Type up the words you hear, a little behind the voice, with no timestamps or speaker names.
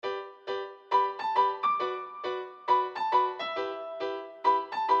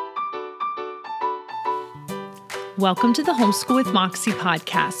Welcome to the Homeschool with Moxie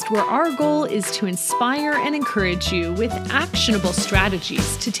podcast, where our goal is to inspire and encourage you with actionable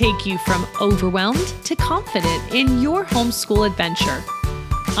strategies to take you from overwhelmed to confident in your homeschool adventure.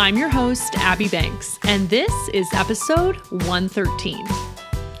 I'm your host, Abby Banks, and this is episode 113.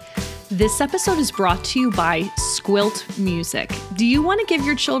 This episode is brought to you by Squilt Music. Do you want to give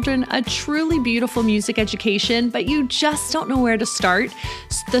your children a truly beautiful music education, but you just don't know where to start?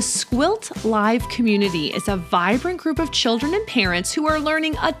 The Squilt Live community is a vibrant group of children and parents who are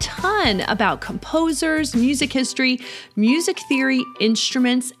learning a ton about composers, music history, music theory,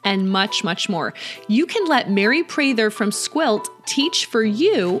 instruments, and much, much more. You can let Mary Prather from Squilt teach for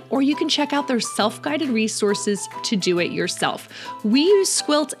you, or you can check out their self-guided resources to do it yourself. We use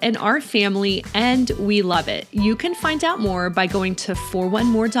Squilt in our family and we love it. You can find out more by going to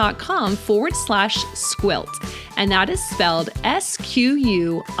 4onemore.com/squilt, and that is spelled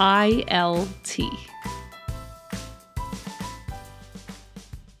SQUILT.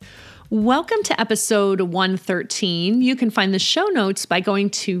 Welcome to episode 113. You can find the show notes by going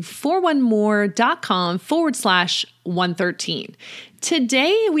to 4onemore.com/113.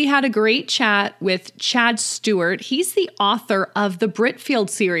 Today, we had a great chat with Chad Stewart. He's the author of the Britfield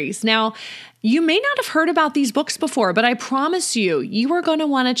series. Now, you may not have heard about these books before, but I promise you, you are going to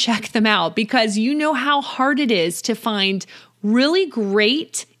want to check them out because you know how hard it is to find really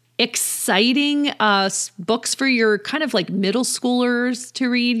great, exciting books for your kind of like middle schoolers to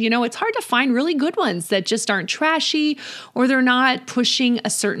read. You know, it's hard to find really good ones that just aren't trashy or they're not pushing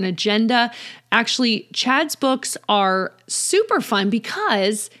a certain agenda. Actually, Chad's books are super fun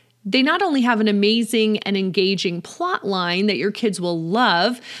because they not only have an amazing and engaging plot line that your kids will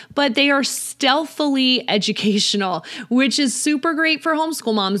love, but they are stealthily educational, which is super great for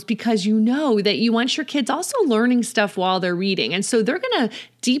homeschool moms because you know that you want your kids also learning stuff while they're reading. And so they're going to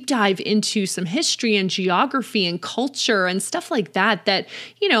deep dive into some history and geography and culture and stuff like that,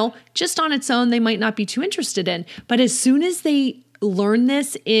 you know, just on its own, they might not be too interested in. But as soon as they learn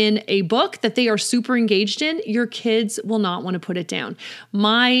this in a book that they are super engaged in, your kids will not want to put it down.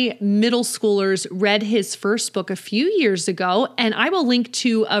 My middle schoolers read his first book a few years ago, and I will link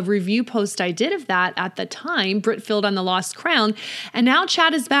to a review post I did of that at the time, Britfield and the Lost Crown. And now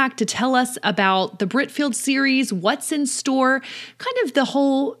Chad is back to tell us about the Britfield series, what's in store, kind of the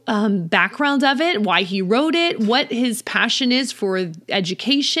whole background of it, why he wrote it, what his passion is for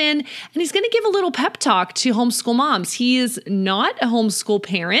education. And he's going to give a little pep talk to homeschool moms. He is not a homeschool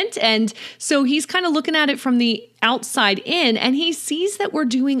parent. And so he's kind of looking at it from the outside in, and he sees that we're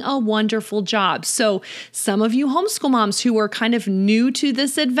doing a wonderful job. So some of you homeschool moms who are kind of new to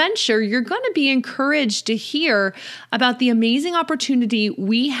this adventure, you're going to be encouraged to hear about the amazing opportunity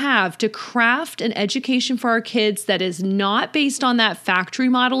we have to craft an education for our kids that is not based on that factory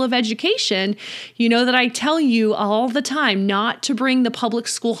model of education. You know that I tell you all the time not to bring the public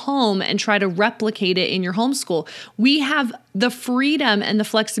school home and try to replicate it in your homeschool. We have the freedom and the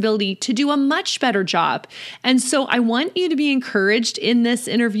flexibility to do a much better job. And so I want you to be encouraged in this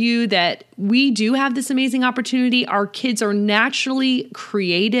interview that we do have this amazing opportunity. Our kids are naturally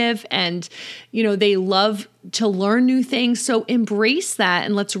creative and, you know, they love to learn new things. So embrace that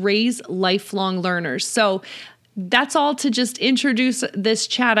and let's raise lifelong learners. So that's all to just introduce this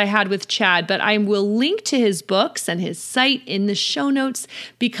chat I had with Chad, but I will link to his books and his site in the show notes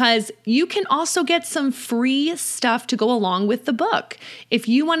because you can also get some free stuff to go along with the book. If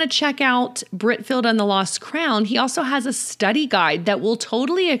you want to check out Britfield and the Lost Crown, he also has a study guide that will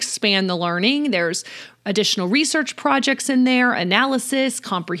totally expand the learning. There's additional research projects in there, analysis,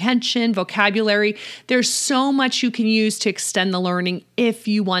 comprehension, vocabulary. There's so much you can use to extend the learning if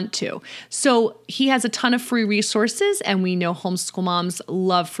you want to. So he has a ton of free resources, and we know homeschool moms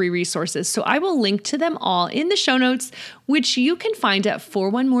love free resources. So I will link to them all in the show notes, which you can find at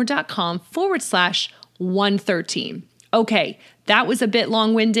 4onemore.com/113. Okay, that was a bit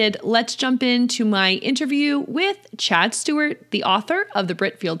long-winded. Let's jump into my interview with Chad Stewart, the author of the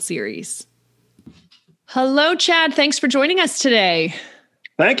Britfield series. Hello, Chad. Thanks for joining us today.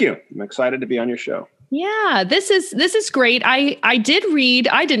 Thank you. I'm excited to be on your show. Yeah, this is great. I didn't read.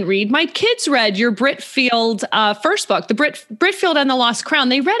 My kids read your Britfield first book, the Britfield and the Lost Crown.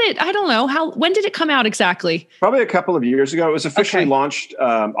 They read it. I don't know when did it come out exactly? Probably a couple of years ago. It was officially launched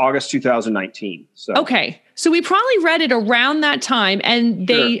August 2019. So. Okay. So we probably read it around that time and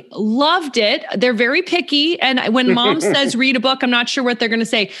they loved it. They're very picky. And when mom says read a book, I'm not sure what they're going to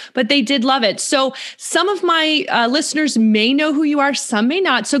say, but they did love it. So some of my listeners may know who you are, some may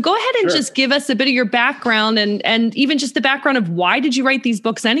not. So go ahead and just give us a bit of your background and even just the background of why did you write these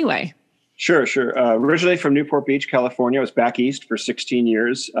books anyway? Sure. Originally from Newport Beach, California. I was back east for 16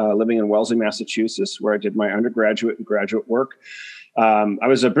 years, living in Wellesley, Massachusetts, where I did my undergraduate and graduate work. I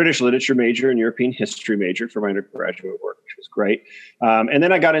was a British literature major and European history major for my undergraduate work, which was great. And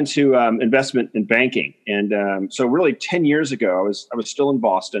then I got into investment in banking. And so really 10 years ago, I was still in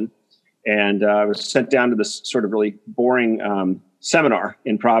Boston, and I was sent down to this sort of really boring seminar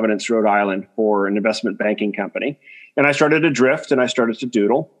in Providence, Rhode Island, for an investment banking company. And I started to drift and I started to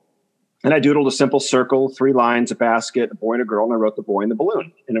doodle. And I doodled a simple circle, 3 lines, a basket, a boy and a girl, and I wrote the boy and the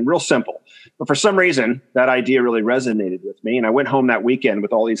balloon. And I'm real simple. But for some reason, that idea really resonated with me. And I went home that weekend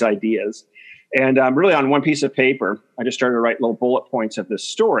with all these ideas. And really on one piece of paper, I just started to write little bullet points of this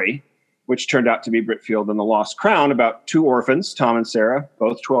story, which turned out to be Britfield and the Lost Crown, about 2 orphans, Tom and Sarah,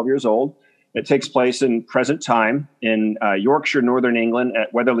 both 12 years old. It takes place in present time in Yorkshire, Northern England,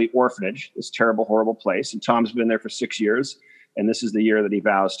 at Weatherly Orphanage, this terrible, horrible place. And Tom's been there for 6 years. And this is the year that he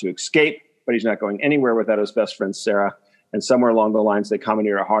vows to escape, but he's not going anywhere without his best friend, Sarah. And somewhere along the lines, they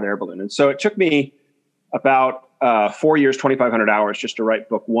commandeer a hot air balloon. And so it took me about 4 years, 2,500 hours just to write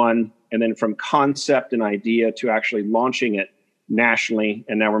book 1. And then from concept and idea to actually launching it nationally,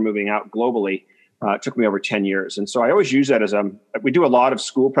 and now we're moving out globally, it took me over 10 years. And so I always use that as we do a lot of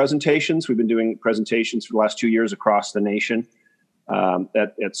school presentations. We've been doing presentations for the last 2 years across the nation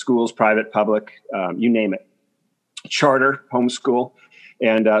at schools, private, public, you name it. Charter, homeschool.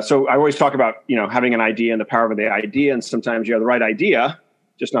 And so I always talk about, having an idea and the power of the idea. And sometimes you have the right idea,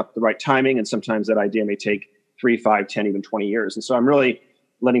 just not the right timing. And sometimes that idea may take 3, 5, 10, even 20 years. And so I'm really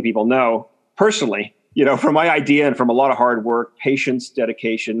letting people know personally, from my idea and from a lot of hard work, patience,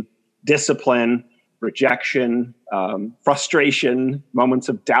 dedication, discipline, rejection, frustration, moments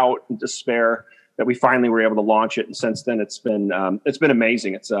of doubt and despair, that we finally were able to launch it. And since then, it's been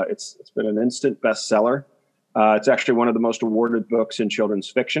amazing. It's been an instant bestseller. It's actually one of the most awarded books in children's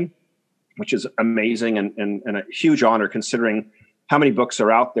fiction, which is amazing and a huge honor considering how many books are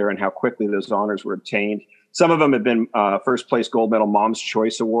out there and how quickly those honors were obtained. Some of them have been first place gold medal Mom's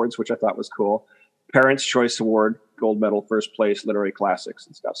Choice Awards, which I thought was cool. Parents' Choice Award, gold medal, first place, literary classics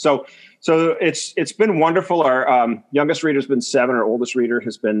and stuff. So it's been wonderful. Our youngest reader has been 7. Our oldest reader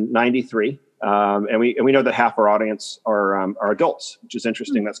has been 93. And we know that half our audience are adults, which is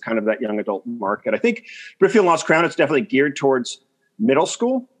interesting. That's kind of that young adult market. I think Britfield and Lost Crown, it's definitely geared towards middle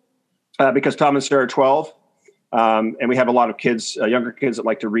school because Tom and Sarah are 12. And we have a lot of kids, younger kids that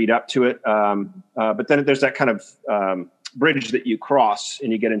like to read up to it. But then there's that kind of bridge that you cross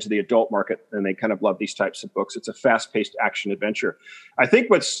and you get into the adult market, and they kind of love these types of books. It's a fast-paced action adventure. I think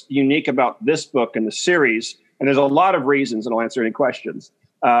what's unique about this book and the series, and there's a lot of reasons, and I'll answer any questions,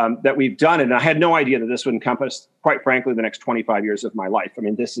 that we've done it. And I had no idea that this would encompass, quite frankly, the next 25 years of my life. I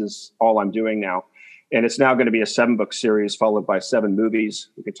mean, this is all I'm doing now. And it's now going to be a 7-book series followed by 7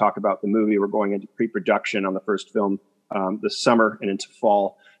 movies. We could talk about the movie. We're going into pre-production on the first film this summer and into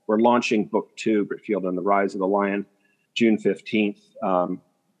fall. We're launching book 2, Britfield and the Rise of the Lion, June 15th.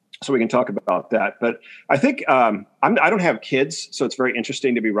 So we can talk about that. But I think I don't have kids, so it's very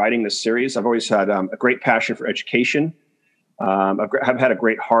interesting to be writing this series. I've always had a great passion for education. I've had a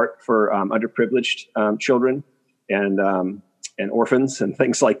great heart for underprivileged children and orphans and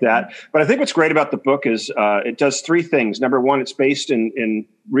things like that. But I think what's great about the book is it does 3 things. Number one, it's based in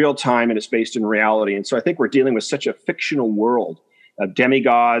real time and it's based in reality. And so I think we're dealing with such a fictional world of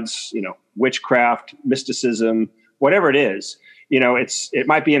demigods, witchcraft, mysticism, whatever it is. It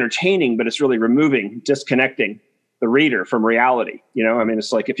might be entertaining, but it's really disconnecting the reader from reality.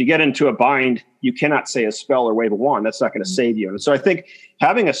 It's like if you get into a bind, you cannot say a spell or wave a wand. That's not going to save you. And so I think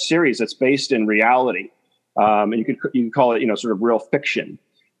having a series that's based in reality, and you could call it, sort of real fiction,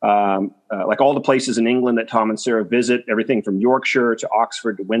 like all the places in England that Tom and Sarah visit, everything from Yorkshire to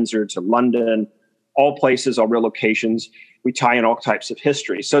Oxford to Windsor to London, all places, all real locations. We tie in all types of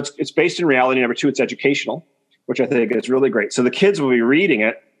history. So it's based in reality. Number 2, it's educational, which I think is really great. So the kids will be reading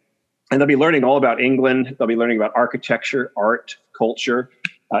it and they'll be learning all about England. They'll be learning about architecture, art, culture,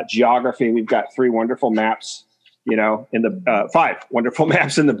 geography. We've got 3 wonderful maps, in the 5 wonderful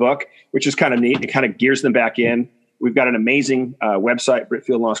maps in the book, which is kind of neat. It kind of gears them back in. We've got an amazing website,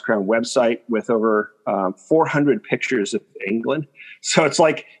 Britfield and Lost Crown website, with over 400 pictures of England. So it's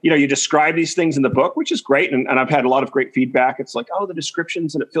like, you describe these things in the book, which is great. And I've had a lot of great feedback. It's like, the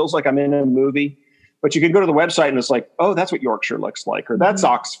descriptions, and it feels like I'm in a movie. But you can go to the website and it's like, that's what Yorkshire looks like, or that's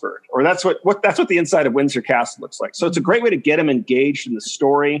Oxford, or that's what the inside of Windsor Castle looks like. So it's a great way to get them engaged in the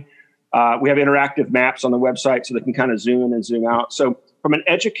story. We have interactive maps on the website so they can kind of zoom in and zoom out. So from an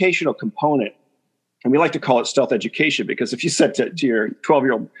educational component, and we like to call it stealth education, because if you said to your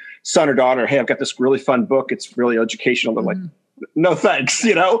 12-year-old son or daughter, hey, I've got this really fun book, it's really educational, they're like, no thanks,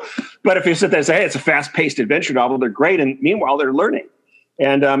 But if you sit there and say, hey, it's a fast-paced adventure novel, they're great. And meanwhile, they're learning.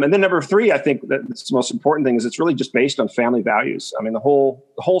 And then number three, I think that's the most important thing, is it's really just based on family values. I mean, the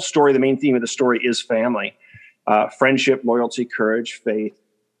whole story, the main theme of the story is family, friendship, loyalty, courage, faith.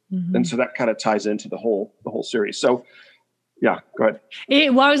 Mm-hmm. And so that kind of ties into the whole series. So yeah, go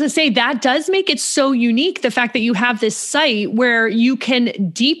ahead. Well, I was going to say, that does make it so unique. The fact that you have this site where you can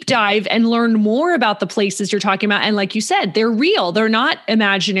deep dive and learn more about the places you're talking about. And like you said, they're real. They're not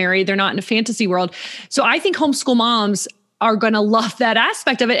imaginary. They're not in a fantasy world. So I think homeschool moms are going to love that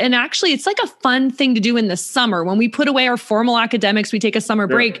aspect of it. And actually, it's like a fun thing to do in the summer. When we put away our formal academics, we take a summer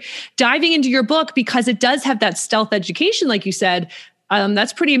break, diving into your book, because it does have that stealth education, like you said.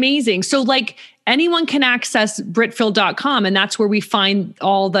 That's pretty amazing. So like anyone can access Britfield.com, and that's where we find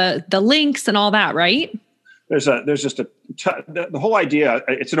all the links and all that, right? There's just the whole idea.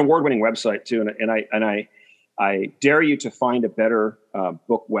 It's an award-winning website too. And I dare you to find a better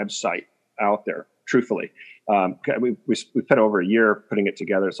book website out there, truthfully. We spent over a year putting it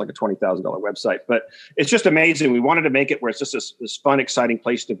together. It's like a $20,000 website, but it's just amazing. We wanted to make it where it's just this fun, exciting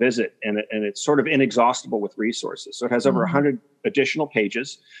place to visit, and it's sort of inexhaustible with resources. So it has over 100 additional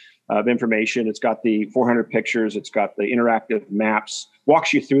pages of information. It's got the 400 pictures. It's got the interactive maps.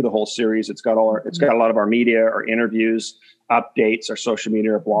 Walks you through the whole series. It's got a lot of our media, our interviews, updates, our social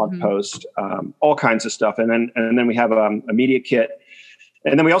media, our blog posts, all kinds of stuff. And then we have a media kit.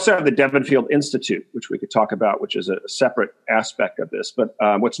 And then we also have the Devon Field Institute, which we could talk about, which is a separate aspect of this. But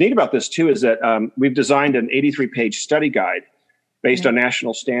what's neat about this, too, is that we've designed an 83-page study guide based on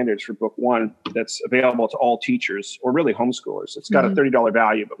national standards for book one that's available to all teachers, or really homeschoolers. It's got a $30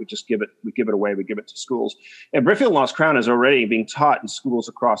 value, but we give it away. We give it to schools. And Britfield and Lost Crown is already being taught in schools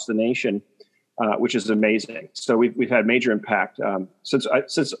across the nation, which is amazing. So we've had major impact. Since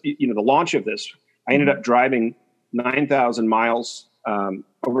the launch of this, I ended up driving 9,000 miles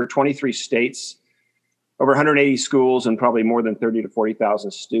over 23 states, over 180 schools, and probably more than 30 to 40,000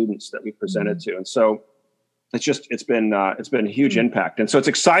 students that we presented to. And so it's been a huge impact. And so it's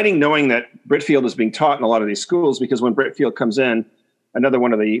exciting knowing that Britfield is being taught in a lot of these schools, because when Britfield comes in, another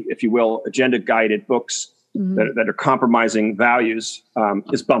one of the, if you will, agenda guided books that are compromising values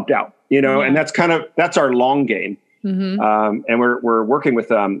is bumped out, and that's our long game. And we're working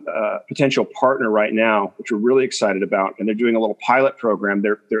with a potential partner right now, which we're really excited about. And they're doing a little pilot program.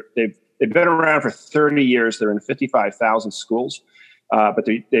 They've been around for 30 years. They're in 55,000 schools, but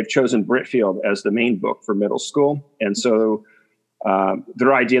they've chosen Britfield as the main book for middle school. And so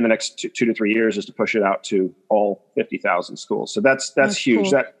their idea in the next 2 to 3 years is to push it out to all 50,000 schools. So that's huge.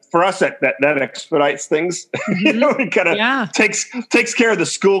 Cool. That for us, that expedites things. It kind of takes care of the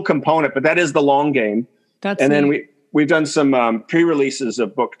school component, but that is the long game. Then we've done some pre-releases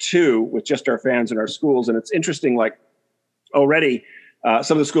of book 2 with just our fans in our schools. And it's interesting, like already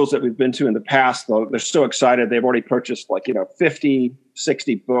some of the schools that we've been to in the past, though, they're so excited. They've already purchased 50,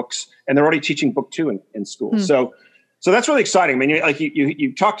 60 books, and they're already teaching book 2 in school. So that's really exciting. I mean,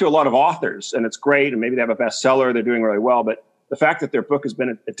 you talk to a lot of authors, and it's great. And maybe they have a bestseller, they're doing really well. But the fact that their book has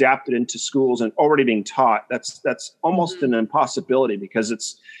been adapted into schools and already being taught, that's almost an impossibility,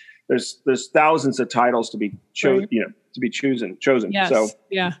 because there's thousands of titles to be chosen, chosen. Yes. So,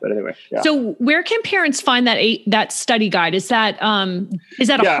 yeah. But anyway, yeah. So where can parents find that study guide? Is that a hard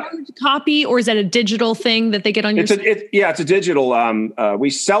copy, or is that a digital thing that they get on your site? It's a digital. We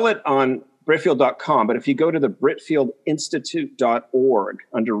sell it on Britfield.com, but if you go to the BritfieldInstitute.org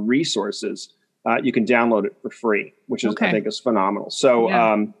under resources, you can download it for free, which is, I think, is phenomenal.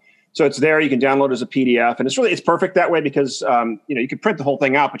 So, so it's there. You can download it as a PDF, and it's perfect that way, because you can print the whole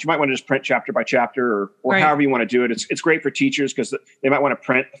thing out, but you might want to just print chapter by chapter, or however you want to do it. It's great for teachers, because they might want to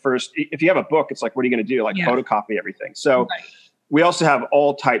print the first. If you have a book, it's like, what are you going to do? Like photocopy everything. So we also have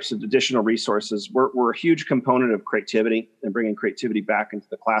all types of additional resources. We're a huge component of creativity and bringing creativity back into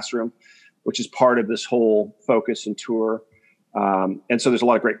the classroom, which is part of this whole focus and tour. And so there's a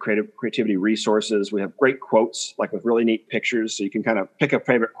lot of great creativity resources. We have great quotes, like with really neat pictures. So you can kind of pick a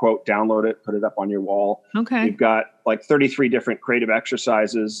favorite quote, download it, put it up on your wall. Okay. We've got like 33 different creative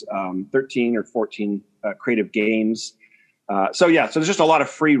exercises, 13 or 14 creative games. So there's just a lot of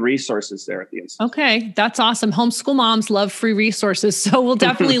free resources there at the Institute. Okay. That's awesome. Homeschool moms love free resources. So we'll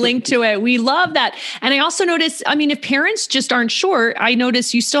definitely link to it. We love that. And I also noticed, if parents just aren't sure, I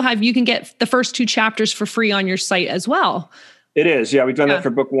noticed you can get the first 2 chapters for free on your site as well. It is. Yeah. We've done that for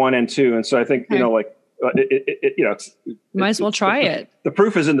book 1 and 2. And so I think, it's might as well try it. The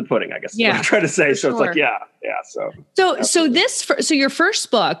proof is in the pudding, I guess. Yeah. Is what I'm trying to say. So it's like, So your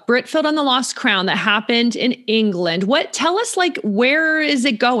first book, Britfield and the Lost Crown, that happened in England. Tell us, where is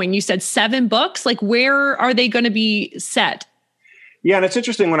it going? You said 7 books. Where are they going to be set? Yeah, and it's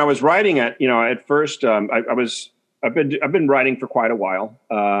interesting when I was writing it. At first, I've been writing for quite a while.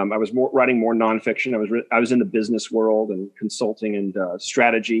 I was writing more nonfiction. I was in the business world and consulting and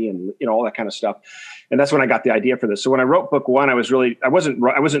strategy and all that kind of stuff. And that's when I got the idea for this. So when I wrote book one, I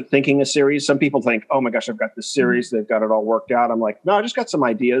wasn't thinking a series. Some people think, oh my gosh, I've got this series. They've got it all worked out. I'm like, no, I just got some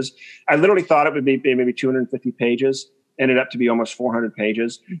ideas. I literally thought it would be maybe 250 pages. Ended up to be almost 400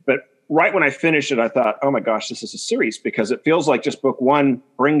 pages. But right when I finished it, I thought, oh my gosh, this is a series, because it feels like just book one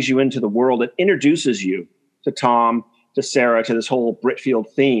brings you into the world. It introduces you to Tom, to Sarah, to this whole Britfield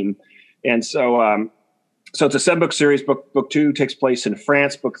theme. And so so it's a 7-book series. Book two takes place in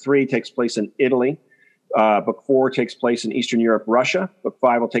France. Book three takes place in Italy. Book four takes place in Eastern Europe, Russia. Book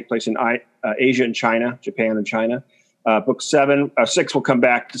five will take place in Asia and China, Japan and China. Book six will come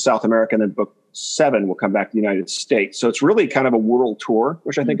back to South America, and then book 7 will come back to the United States. So it's really kind of a world tour,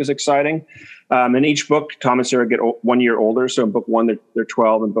 which I think is exciting. In each book, Tom and Sarah get 1 year older. So in book one, they're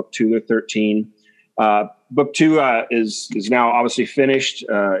 12. In book two, they're 13. Book two is now obviously finished.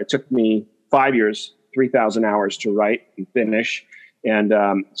 It took me 5 years, 3,000 hours to write and finish. And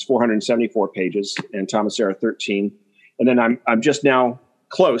it's 474 pages, and Tom and Sarah 13. And then I'm just now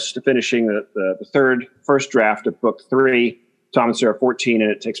close to finishing the first draft of book three, Tom and Sarah 14, and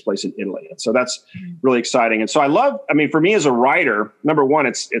it takes place in Italy. And so that's really exciting. And so for me as a writer, number one,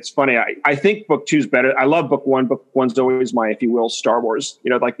 it's funny. I think book two's better. I love book one. Book one's always my, if you will, Star Wars,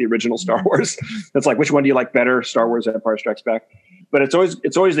 like the original Star Wars. It's like, which one do you like better? Star Wars, Empire Strikes Back. But it's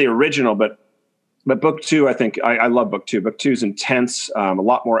always the original. But book two, I think I love book two. Book two's intense, a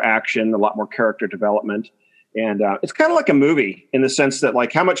lot more action, a lot more character development. And it's kind of like a movie in the sense that,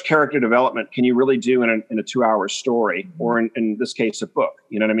 like, how much character development can you really do in a 2-hour story, or in this case, a book?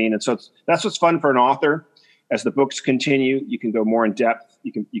 You know what I mean? And so that's what's fun for an author. As the books continue, you can go more in depth.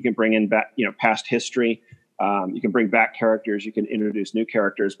 You can bring in back, past history. You can bring back characters. You can introduce new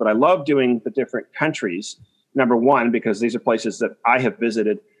characters. But I love doing the different countries. Number one, because these are places that I have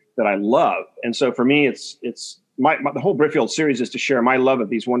visited that I love. And so for me, it's the whole Britfield series is to share my love of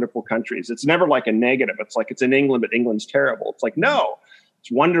these wonderful countries. It's never like a negative. It's like, it's in England, but England's terrible. It's like, no,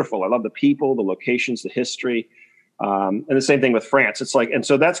 it's wonderful. I love the people, the locations, the history. And the same thing with France. It's like, and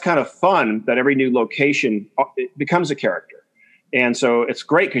so that's kind of fun that every new location it becomes a character. And so it's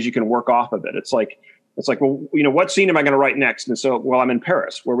great because you can work off of it. It's like, well, what scene am I going to write next? And so, well, I'm in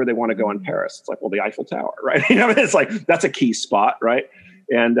Paris. Where would they want to go in Paris? It's like, well, the Eiffel Tower, right? It's like, that's a key spot, right?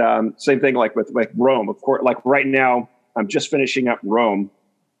 And same thing like with Rome. Of course, like right now, I'm just finishing up Rome,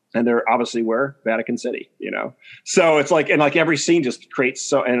 and they're obviously where? Vatican City, So it's like, and like every scene just creates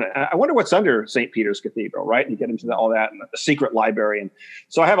so. And I wonder what's under St. Peter's Cathedral, right? And you get into all that and the secret library, and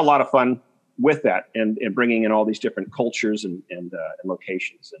so I have a lot of fun with that and bringing in all these different cultures and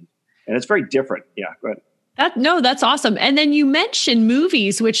locations, and it's very different. Yeah, go ahead. That's awesome. And then you mentioned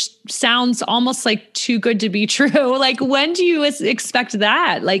movies, which sounds almost like too good to be true. Like, when do you expect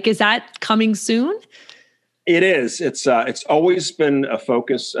that? Like, is that coming soon? It is. It's always been a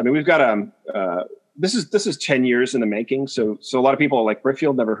focus. I mean, we've got this is 10 years in the making. So a lot of people are like,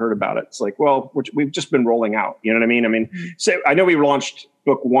 Britfield, never heard about it. It's like, well, we've just been rolling out. You know what I mean? I mean, so I know we launched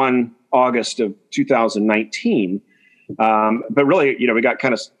book one August of 2019. But really, we got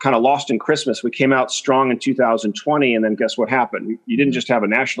kind of lost in Christmas. We came out strong in 2020, and then guess what happened? You didn't just have a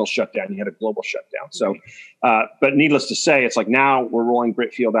national shutdown; you had a global shutdown. So, but needless to say, it's like now we're rolling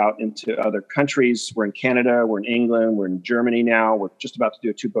Britfield out into other countries. We're in Canada, we're in England, we're in Germany now. We're just about to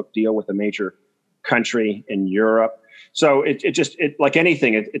do a 2-book deal with a major country in Europe. So it like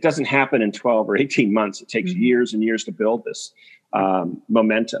anything, it doesn't happen in 12 or 18 months. It takes years and years to build this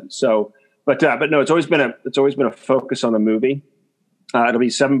momentum. So. But no, it's always been a focus on the movie. It'll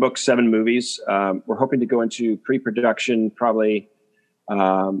be 7 books, 7 movies. We're hoping to go into pre-production probably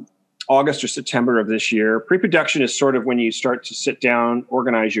August or September of this year. Pre-production is sort of when you start to sit down,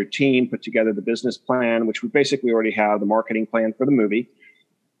 organize your team, put together the business plan, which we basically already have, the marketing plan for the movie,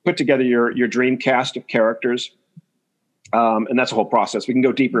 put together your dream cast of characters. And that's a whole process. We can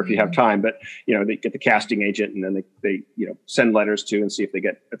go deeper if you have time, but they get the casting agent, and then they send letters to and see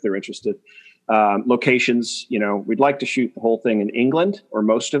if they're interested. Locations, we'd like to shoot the whole thing in England or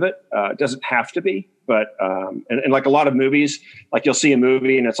most of it. It doesn't have to be, but and like a lot of movies, like you'll see a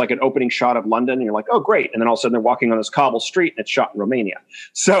movie and it's like an opening shot of London, and you're like, oh great, and then all of a sudden they're walking on this cobble street and it's shot in Romania.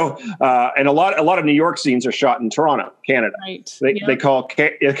 So and a lot of New York scenes are shot in Toronto, Canada. Right. They call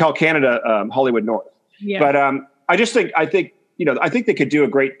Canada Hollywood North. Yeah. But I think they could do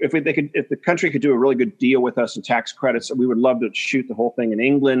if the country could do a really good deal with us in tax credits, we would love to shoot the whole thing in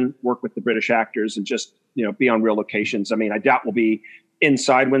England, work with the British actors, and just be on real locations. I mean, I doubt we'll be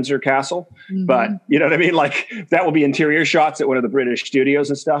inside Windsor Castle, but you know what I mean? Like that will be interior shots at one of the British studios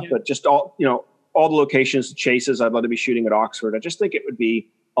and stuff, but just all the locations, the chases, I'd love to be shooting at Oxford. I just think it would be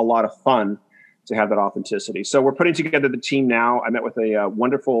a lot of fun to have that authenticity. So we're putting together the team now. I met with a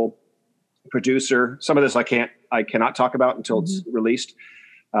wonderful producer. Some of this I cannot talk about until it's released,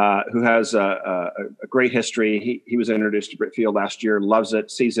 who has a great history. He was introduced to Britfield last year, loves it,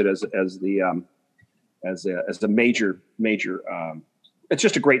 sees it as the major. It's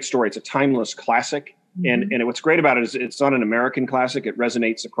just a great story. It's a timeless classic, and what's great about it is it's not an American classic. It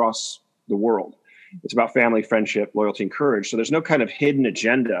resonates across the world. It's about family, friendship, loyalty, and courage. So there's no kind of hidden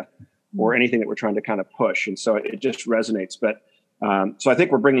agenda or anything that we're trying to kind of push, and so it just resonates. But so I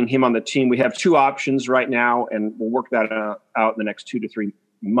think we're bringing him on the team. We have two options right now, and we'll work that out in the next 2 to 3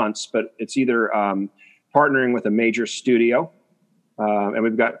 months. But it's either partnering with a major studio. And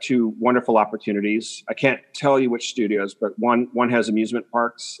we've got two wonderful opportunities. I can't tell you which studios, but one has amusement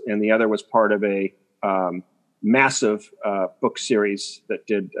parks, and the other was part of a massive book series that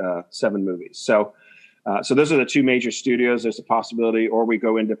did 7 movies. So those are the two major studios. There's a possibility, or we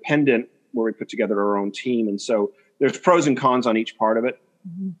go independent, where we put together our own team. And so there's pros and cons on each part of it.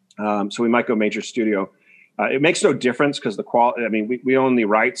 So we might go major studio. It makes no difference because the quality. I mean, we own the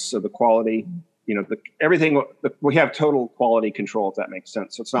rights, so the quality. Everything, we have total quality control, if that makes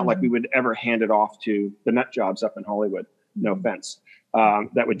sense. So it's not like we would ever hand it off to the nut jobs up in Hollywood. No offense.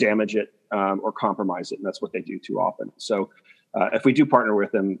 That would damage it or compromise it. And that's what they do too often. So if we do partner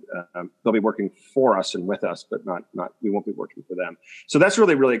with them, they'll be working for us and with us, but not we won't be working for them. So that's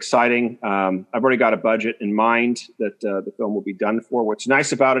really, really exciting. I've already got a budget in mind that the film will be done for. What's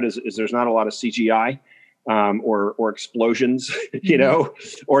nice about it is there's not a lot of CGI. Or explosions,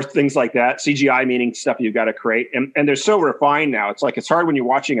 or things like that. CGI meaning stuff you've got to create, and they're so refined now. It's like it's hard when you're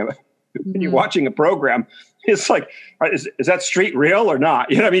watching a program. It's like, is that street real or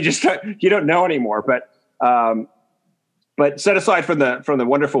not? I mean, just you don't know anymore. But set aside from the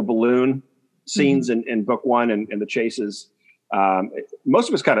wonderful balloon scenes in book 1 and the chases, most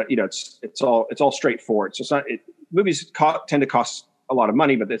of it's kind of it's all straightforward. So it's not movies tend to cost a lot of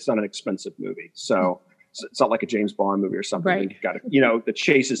money, but it's not an expensive movie. So. It's not like a James Bond movie or something. Right. You've got to, the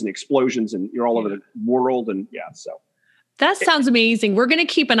chases and the explosions, and you're all over the world. And so. That sounds amazing. We're going to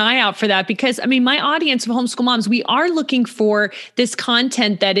keep an eye out for that because, I mean, my audience of homeschool moms, we are looking for this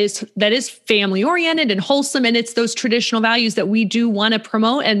content that is family oriented and wholesome. And it's those traditional values that we do want to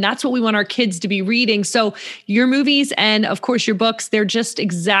promote. And that's what we want our kids to be reading. So your movies and of course your books, they're just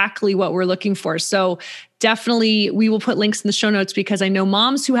exactly what we're looking for. So definitely, we will put links in the show notes because I know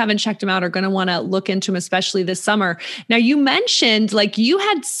moms who haven't checked them out are going to want to look into them, especially this summer. Now, you mentioned like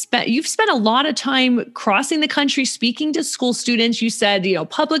you've spent a lot of time crossing the country speaking to school students. You said,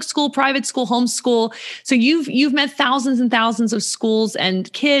 public school, private school, homeschool. So you've met thousands and thousands of schools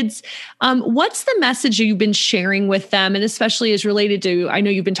and kids. What's the message you've been sharing with them, and especially as related to? I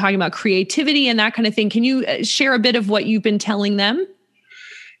know you've been talking about creativity and that kind of thing. Can you share a bit of what you've been telling them?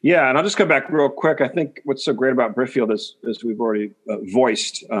 Yeah, and I'll just go back real quick. I think what's so great about Britfield is we've already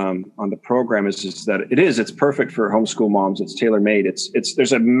voiced on the program is that it's perfect for homeschool moms. It's tailor-made.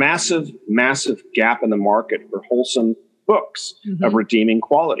 There's a massive gap in the market for wholesome books of redeeming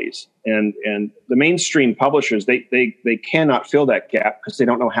qualities, and the mainstream publishers they cannot fill that gap because they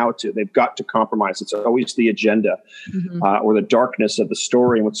don't know how to. They've got to compromise. It's always the agenda or the darkness of the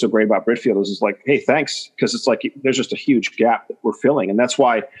story. And what's so great about Britfield is like, hey, thanks, because it's like there's just a huge gap that we're filling, and that's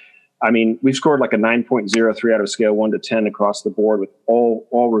why. I mean, we've scored like a 9.03 out of a scale 1 to 10 across the board with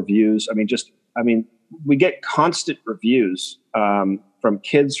all reviews. I mean, we get constant reviews from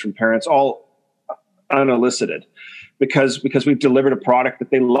kids, from parents, all unsolicited. Because we've delivered a product that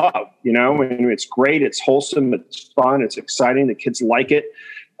they love, and it's great, it's wholesome, it's fun, it's exciting, the kids like it.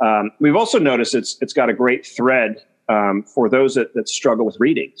 We've also noticed it's got a great thread for those that struggle with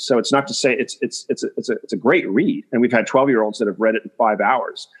reading. So it's not to say it's a great read, and we've had 12-year-olds that have read it in 5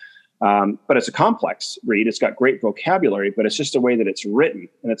 hours. But it's a complex read. It's got great vocabulary, but it's just the way that it's written,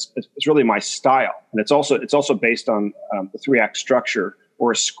 and it's really my style. And it's also based on the 3-act structure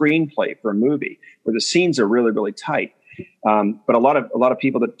or a screenplay for a movie where the scenes are really, really tight. But a lot of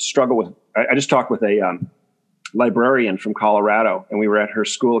people that struggle with, I just talked with a librarian from Colorado, and we were at her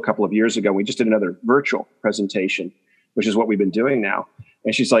school a couple of years ago. We just did another virtual presentation, which is what we've been doing now.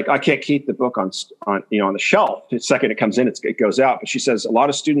 And she's like, I can't keep the book on the shelf. The second it comes in, it goes out. But she says a lot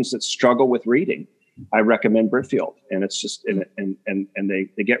of students that struggle with reading, I recommend Britfield, and it's just and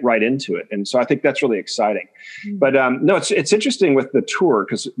they get right into it. And so I think that's really exciting. But no, it's interesting with the tour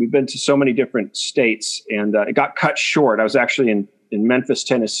because we've been to so many different states, and it got cut short. I was actually in Memphis,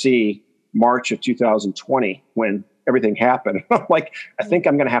 Tennessee, March of 2020 when everything happen. I'm like, I think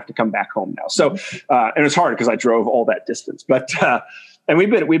I'm going to have to come back home now. So, and it's hard because I drove all that distance, but, and we've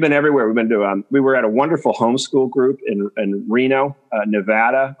been everywhere. We've been to, we were at a wonderful homeschool group in Reno,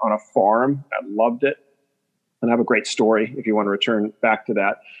 Nevada, on a farm. I loved it. And I have a great story if you want to return back to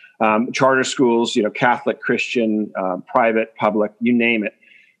that. Charter schools, Catholic, Christian, private, public, you name it.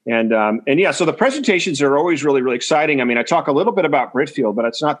 And yeah, so the presentations are always really, really exciting. I mean, I talk a little bit about Britfield, but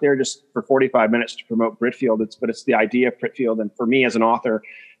it's not there just for 45 minutes to promote Britfield. It's the idea of Britfield. And for me as an author,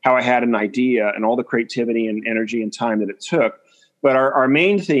 how I had an idea and all the creativity and energy and time that it took. But our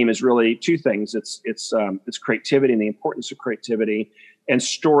main theme is really two things. It's creativity and the importance of creativity and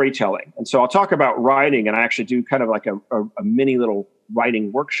storytelling. And so I'll talk about writing, and I actually do kind of like a mini little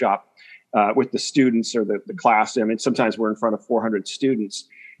writing workshop with the students or the class. I mean, sometimes we're in front of 400 students.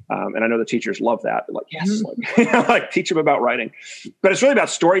 And I know the teachers love that. They're like, yes, like teach them about writing. But it's really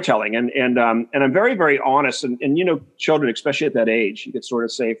about storytelling. And I'm very, very honest. And children, especially at that age, you could sort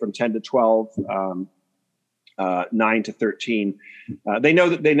of say from 10 to 12, 9 to 13, they know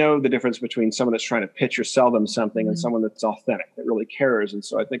the difference between someone that's trying to pitch or sell them something and someone that's authentic, that really cares. And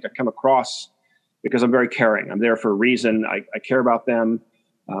so I think I come across because I'm very caring. I'm there for a reason. I care about them.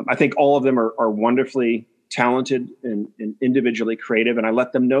 I think all of them are wonderfully talented and individually creative, and I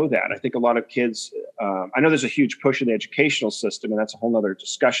let them know that. I think a lot of kids, I know there's a huge push in the educational system, and that's a whole nother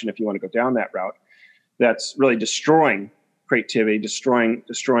discussion if you want to go down that route, that's really destroying creativity,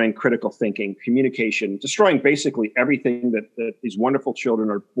 destroying critical thinking, communication, destroying basically everything that these wonderful children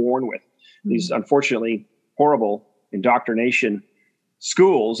are born with. These unfortunately horrible indoctrination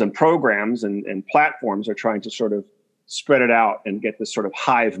schools and programs and platforms are trying to sort of spread it out and get this sort of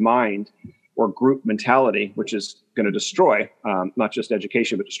hive mind or group mentality, which is going to destroy not just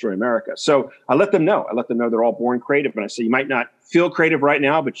education, but destroy America. So I let them know. They're all born creative. And I say, you might not feel creative right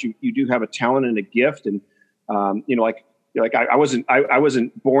now, but you do have a talent and a gift. And, I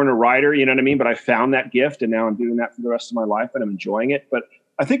wasn't born a writer, you know what I mean? But I found that gift, and now I'm doing that for the rest of my life, and I'm enjoying it. But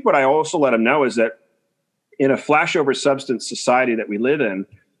I think what I also let them know is that in a flashover substance society that we live in,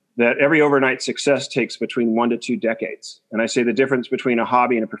 that every overnight success takes between 1 to 2 decades. And I say the difference between a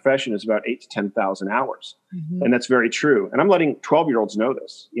hobby and a profession is about 8,000 to 10,000 hours. Mm-hmm. And that's very true. And I'm letting 12-year-olds know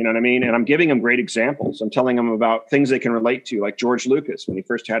this, you know what I mean? And I'm giving them great examples. I'm telling them about things they can relate to, like George Lucas, when he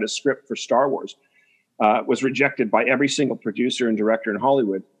first had his script for Star Wars, was rejected by every single producer and director in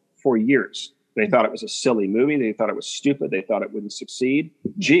Hollywood for years. They thought it was a silly movie. They thought it was stupid. They thought it wouldn't succeed.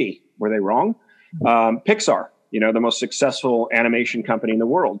 Gee, were they wrong? Pixar, the most successful animation company in the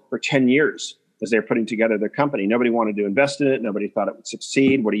world for 10 years as they were putting together their company. Nobody wanted to invest in it. Nobody thought it would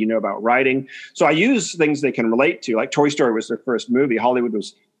succeed. What do you know about writing? So I use things they can relate to, like Toy Story was their first movie. Hollywood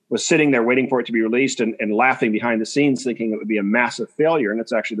was sitting there waiting for it to be released and laughing behind the scenes, thinking it would be a massive failure. And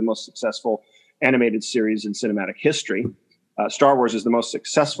it's actually the most successful animated series in cinematic history. Star Wars is the most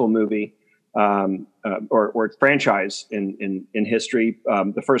successful movie or franchise in history.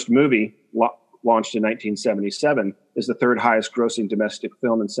 The first movie launched in 1977 is the third highest grossing domestic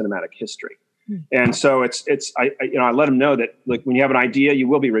film in cinematic history. And so I let them know that, like, when you have an idea, you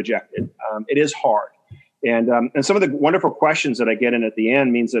will be rejected. It is hard. And some of the wonderful questions that I get in at the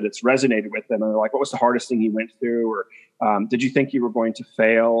end means that it's resonated with them. And they're like, what was the hardest thing you went through? Or did you think you were going to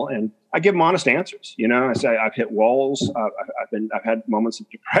fail? And I give them honest answers. I say, I've hit walls. I've had moments of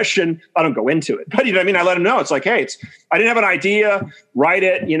depression. I don't go into it, but I let them know. It's like, hey, I didn't have an idea, write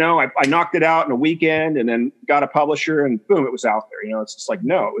it. I knocked it out in a weekend and then got a publisher and boom, it was out there. It's just like,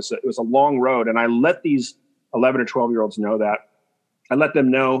 no, it was a long road. And I let these 11 or 12-year-olds know that. I let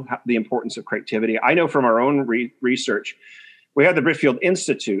them know the importance of creativity. I know from our own research, we have the Britfield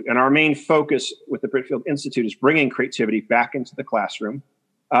Institute, and our main focus with the Britfield Institute is bringing creativity back into the classroom,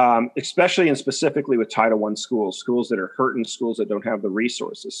 especially and specifically with Title I schools that are hurting, schools that don't have the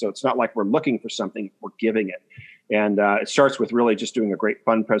resources. So it's not like we're looking for something, we're giving it. And it starts with really just doing a great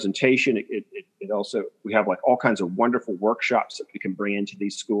fun presentation. It also, we have like all kinds of wonderful workshops that we can bring into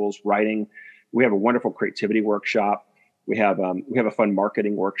these schools, writing. We have a wonderful creativity workshop. We have a fun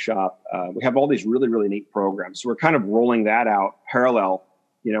marketing workshop. We have all these really, really neat programs. So we're kind of rolling that out parallel,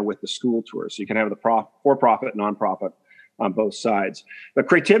 with the school tour. So you can have the for-profit, nonprofit on both sides. But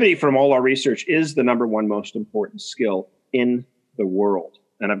creativity, from all our research, is the number one most important skill in the world.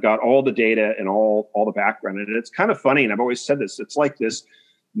 And I've got all the data and all the background. And it's kind of funny, and I've always said this, it's like this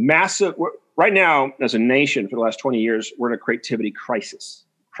massive, right now, as a nation, for the last 20 years, we're in a creativity crisis.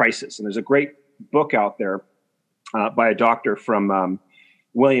 And there's a great book out there by a doctor from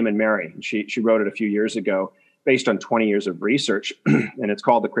William and Mary. And she wrote it a few years ago based on 20 years of research, and it's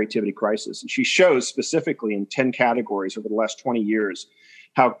called The Creativity Crisis. And she shows specifically in 10 categories over the last 20 years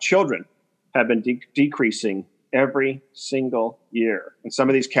how children have been decreasing every single year. And some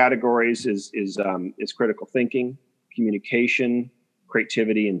of these categories is critical thinking, communication,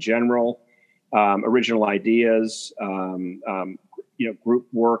 creativity in general, original ideas, group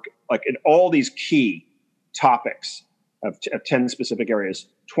work, like in all these key topics of 10 specific areas,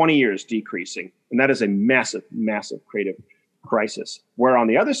 20 years decreasing. And that is a massive, massive creative crisis. Where on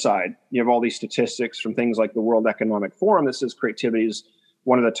the other side, you have all these statistics from things like the World Economic Forum that says creativity is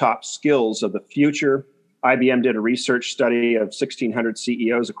one of the top skills of the future. IBM did a research study of 1,600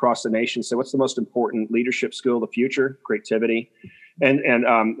 CEOs across the nation. So what's the most important leadership skill of the future? Creativity. And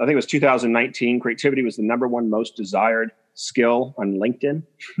I think it was 2019, creativity was the number one most desired skill on LinkedIn.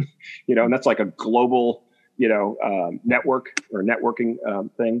 And that's like a global, network or networking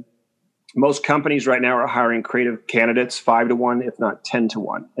thing. Most companies right now are hiring creative candidates 5 to 1, if not 10 to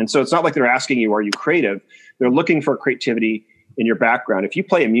 1. And so it's not like they're asking you, are you creative? They're looking for creativity in your background. If you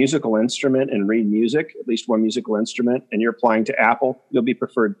play a musical instrument and read music, at least one musical instrument, and you're applying to Apple, you'll be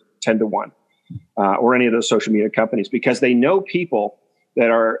preferred 10 to 1 or any of those social media companies, because they know people that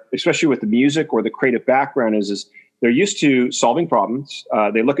are, especially with the music or the creative background, is they're used to solving problems.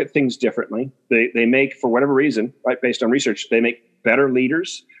 They look at things differently. They make, for whatever reason, right, based on research, they make better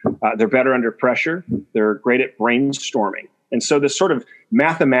leaders. They're better under pressure. They're great at brainstorming. And so this sort of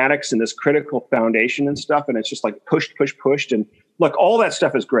mathematics and this critical foundation and stuff, and it's just like pushed. And look, all that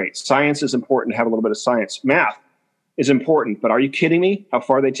stuff is great. Science is important to have a little bit of science. Math is important, but are you kidding me? How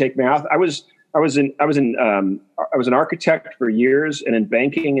far they take math? I was an architect for years and in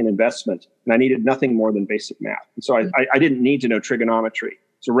banking and investment, and I needed nothing more than basic math. And so I didn't need to know trigonometry.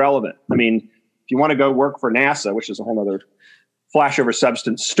 It's irrelevant. I mean, if you want to go work for NASA, which is a whole other flash over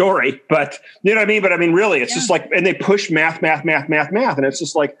substance story, but you know what I mean? But I mean, really, it's just like, and they push math. And it's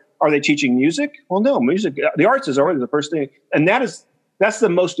just like, are they teaching music? Well, no, music, the arts is already the first thing. And that's the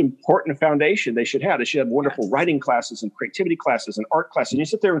most important foundation they should have. They should have wonderful writing classes and creativity classes and art classes. And you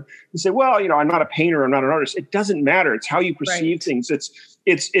sit there and say, well, I'm not a painter, I'm not an artist. It doesn't matter. It's how you perceive things.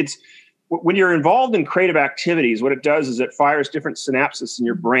 It's when you're involved in creative activities, what it does is it fires different synapses in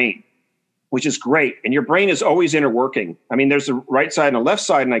your brain, which is great. And your brain is always interworking. I mean, there's a right side and a left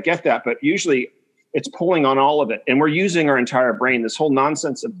side, and I get that, but usually it's pulling on all of it. And we're using our entire brain. This whole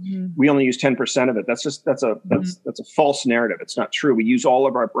nonsense of we only use 10% of it. That's a false narrative. It's not true. We use all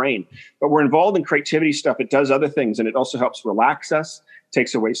of our brain, but we're involved in creativity stuff. It does other things. And it also helps relax us,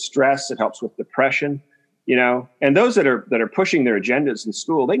 takes away stress. It helps with depression, and those that are pushing their agendas in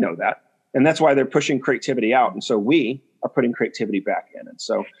school, they know that. And that's why they're pushing creativity out. And so we are putting creativity back in. And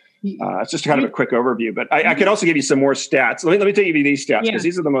so it's just kind of a quick overview, but I could also give you some more stats. Let me give you these stats because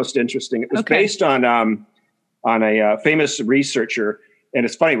these are the most interesting. It was based on a famous researcher, and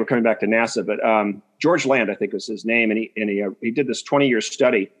it's funny we're coming back to NASA, but George Land, I think was his name, and he did this 20-year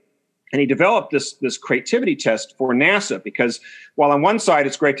study, and he developed this creativity test for NASA because while on one side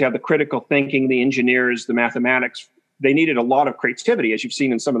it's great to have the critical thinking, the engineers, the mathematics, they needed a lot of creativity, as you've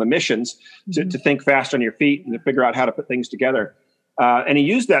seen in some of the missions, to think fast on your feet and to figure out how to put things together. And he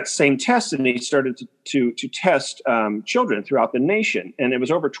used that same test, and he started to test children throughout the nation. And it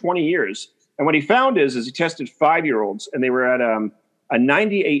was over 20 years. And what he found is he tested 5-year-olds, and they were at a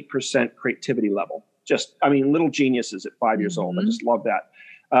 98% creativity level. Little geniuses at 5 years old. I just love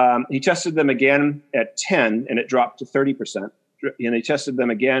that. He tested them again at 10, and it dropped to 30%. And he tested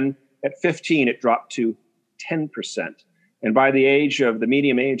them again at 15, it dropped to 10%. And by the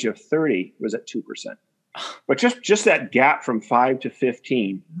medium age of 30, it was at 2%. But just that gap from 5 to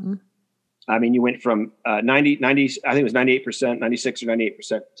 15, I mean, you went from 90, I think it was 98%, 96 or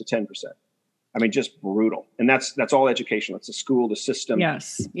 98% to 10%. I mean, just brutal. And that's all educational. It's the school, the system.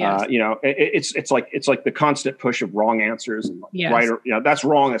 Yes. It's like the constant push of wrong answers and right or, that's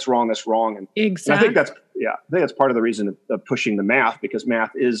wrong. And exactly. And I think that's part of the reason of pushing the math, because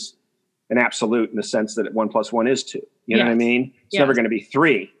math is an absolute in the sense that 1 + 1 is 2. You know what I mean? It's never going to be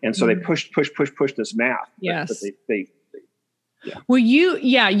 3. And so they push this math. Yes. But they Well,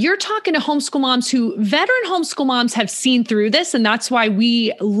 you're talking to homeschool moms who veteran homeschool moms have seen through this. And that's why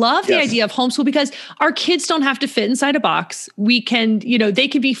we love the idea of homeschool, because our kids don't have to fit inside a box. We can, they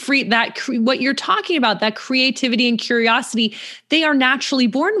can be free. What you're talking about, that creativity and curiosity, they are naturally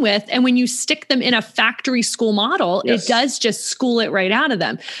born with. And when you stick them in a factory school model, it does just school it right out of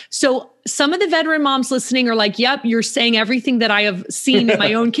them. So some of the veteran moms listening are like, yep, you're saying everything that I have seen in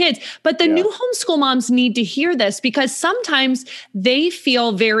my own kids. But the new homeschool moms need to hear this, because sometimes they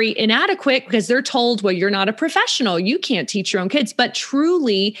feel very inadequate because they're told, well, you're not a professional. You can't teach your own kids. But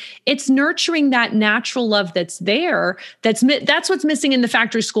truly, it's nurturing that natural love that's there. That's what's missing in the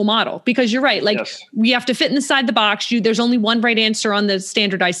factory school model, because you're right. Like we have to fit inside the box. There's only one right answer on the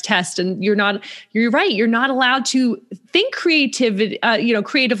standardized test. And you're right. You're not allowed to think creatively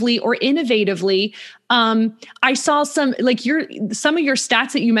or innovatively. I saw some of your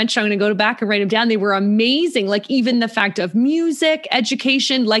stats that you mentioned. I'm going to go back and write them down. They were amazing. Like even the fact of music,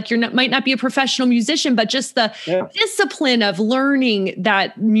 education, like might not be a professional musician, but just the discipline of learning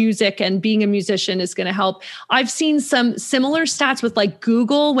that music and being a musician is going to help. I've seen some similar stats with like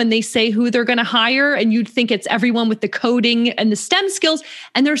Google when they say who they're going to hire, and you'd think it's everyone with the coding and the STEM skills.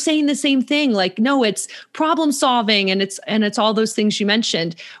 And they're saying the same thing. Like, no, it's problem solving and it's all those things you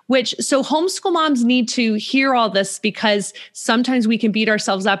mentioned, so homeschool moms need to hear all this, because sometimes we can beat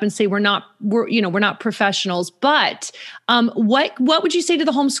ourselves up and say we're not professionals. But what would you say to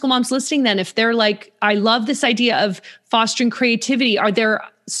the homeschool moms listening then, if they're like, I love this idea of fostering creativity? Are there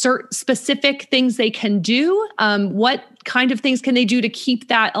certain specific things they can do? What kind of things can they do to keep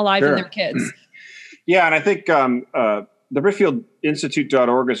that alive in their kids? Yeah, and I think the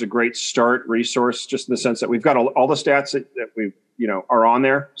BritfieldInstitute.org is a great start resource, just in the sense that we've got all the stats that we are on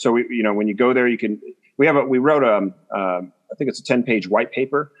there. So when you go there, we wrote I think it's a 10-page white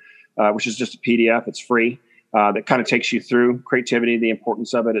paper, which is just a PDF. It's free. That kind of takes you through creativity, the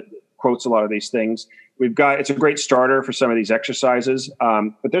importance of it. It quotes a lot of these things. It's a great starter for some of these exercises.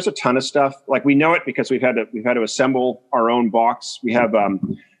 But there's a ton of stuff. Like we know it because we've had to assemble our own box. We have, I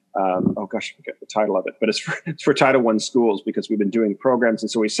forget the title of it, but it's for Title I schools, because we've been doing programs. And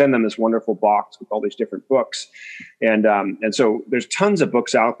so we send them this wonderful box with all these different books. And so there's tons of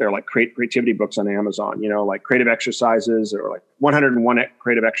books out there, like creativity books on Amazon, like creative exercises, or like 101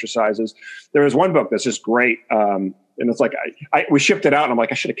 creative exercises. There was one book that's just great. And it's like, we shipped it out and I'm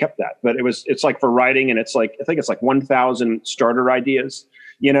like, I should have kept that, but it's like for writing, and it's like, I think it's like 1,000 starter ideas.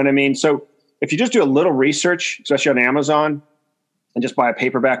 You know what I mean? So if you just do a little research, especially on Amazon, and just buy a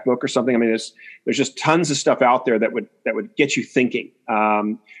paperback book or something. I mean, there's just tons of stuff out there that would get you thinking.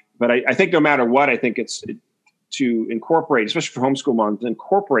 But I think no matter what, I think it's to incorporate, especially for homeschool moms,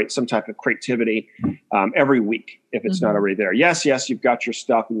 incorporate some type of creativity every week if it's not already there. Yes, you've got your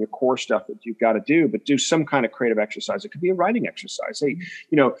stuff and your core stuff that you've got to do, but do some kind of creative exercise. It could be a writing exercise. Hey,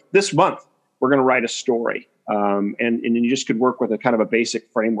 this month we're going to write a story. And then you just could work with a kind of a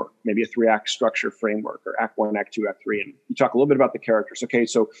basic framework, maybe a 3-act structure framework, or Act 1, Act 2, Act 3. And you talk a little bit about the characters. Okay,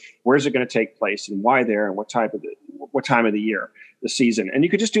 so where's it going to take place, and why there, and what time of the year, the season. And you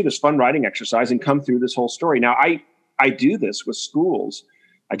could just do this fun writing exercise and come through this whole story. Now, I do this with schools.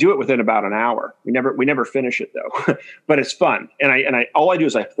 I do it within about an hour. We never finish it though, but it's fun. And I all I do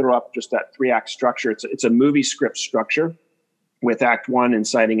is I throw up just that 3-act structure. It's a movie script structure with Act 1,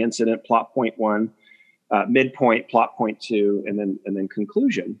 inciting incident, plot point 1. Midpoint, plot point 2, and then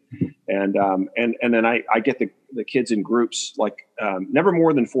conclusion, and then I get the kids in groups, like never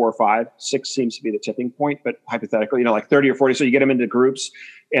more than 4 or 5. 6 seems to be the tipping point, but hypothetically, like 30 or 40. So you get them into groups,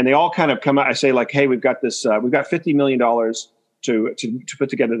 and they all kind of come out. I say like, hey, we've got $50 million to put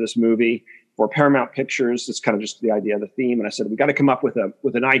together this movie for Paramount Pictures. That's kind of just the idea, the theme. And I said, we got to come up with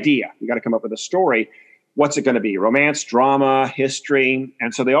an idea. We got to come up with a story. What's it going to be? Romance, drama, history.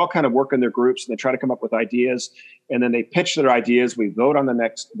 And so they all kind of work in their groups, and they try to come up with ideas, and then they pitch their ideas. We vote on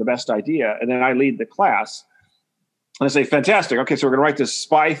the best idea. And then I lead the class, and I say, fantastic. Okay. So we're going to write this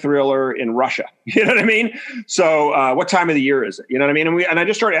spy thriller in Russia. You know what I mean? So what time of the year is it? You know what I mean? And I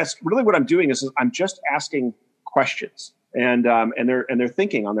just started asking, really what I'm doing is I'm just asking questions, and they're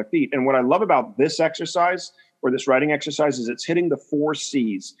thinking on their feet. And what I love about this exercise, or this writing exercise, is it's hitting the 4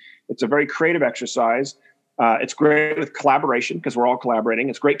 C's. It's a very creative exercise. It's great with collaboration, because we're all collaborating.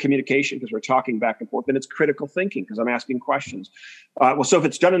 It's great communication, because we're talking back and forth. And it's critical thinking, because I'm asking questions. So if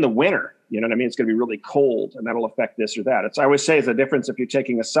it's done in the winter, you know what I mean? It's going to be really cold, and that'll affect this or that. I always say it's a difference if you're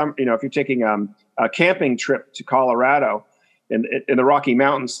taking a camping trip to Colorado in the Rocky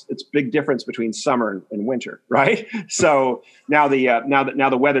Mountains. It's a big difference between summer and winter, right? So now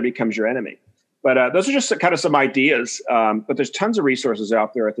the weather becomes your enemy. But those are just kind of some ideas. But there's tons of resources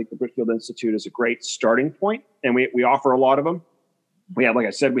out there. I think the Britfield Institute is a great starting point, and we offer a lot of them. We have, like I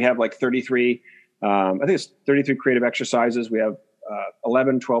said, we have like 33, I think it's 33 creative exercises. We have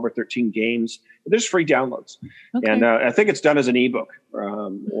 11, 12, or 13 games. There's free downloads. Okay. And I think it's done as an ebook,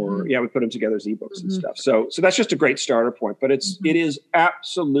 we put them together as ebooks and stuff. So that's just a great starter point. But it is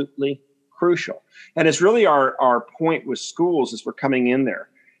absolutely crucial. And it's really our point with schools as we're coming in there.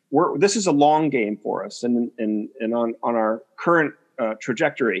 this is a long game for us, and on our current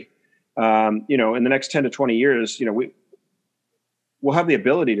trajectory, in the next 10 to 20 years, we'll have the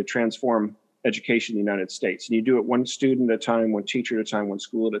ability to transform education in the United States. And you do it one student at a time, one teacher at a time, one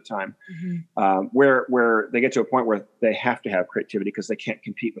school at a time, where they get to a point where they have to have creativity because they can't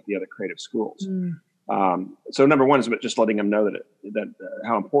compete with the other creative schools. So number one is just letting them know that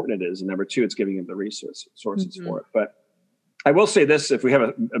how important it is. And number two, it's giving them the sources for it. But I will say this, if we have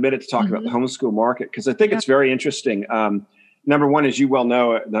a minute to talk about the homeschool market, because I think it's very interesting. Number one, as you well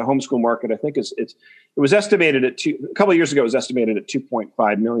know, the homeschool market, I think it was estimated a couple of years ago, it was estimated at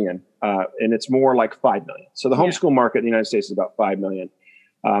 2.5 million, and it's more like 5 million. So the homeschool market in the United States is about 5 million.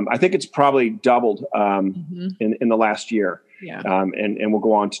 I think it's probably doubled in the last year, and will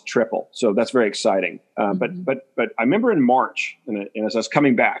go on to triple. So that's very exciting. But I remember in March, and as I was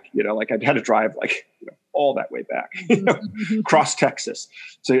coming back, like I had to drive all that way back, across Texas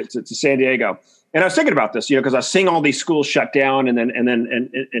to San Diego. And I was thinking about this, because I was seeing all these schools shut down, and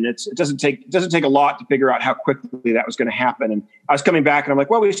it doesn't take a lot to figure out how quickly that was going to happen. And I was coming back, and I'm like,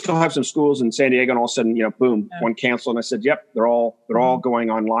 well, we still have some schools in San Diego, and all of a sudden, boom, one canceled. And I said, yep, they're all going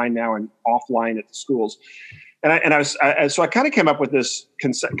online now and offline at the schools. So I kind of came up with this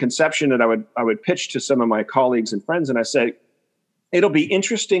conception that I would pitch to some of my colleagues and friends, and I said, it'll be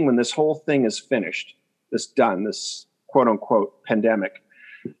interesting when this whole thing is finished, this quote unquote pandemic.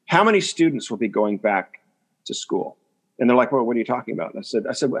 How many students will be going back to school? And they're like, well, what are you talking about? And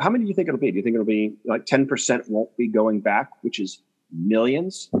I said, well, how many do you think it'll be? Do you think it'll be like 10% won't be going back, which is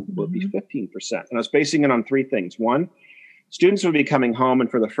millions? Will it be 15%? And I was basing it on three things. One, students will be coming home, and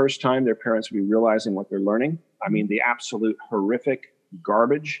for the first time, their parents will be realizing what they're learning. I mean, the absolute horrific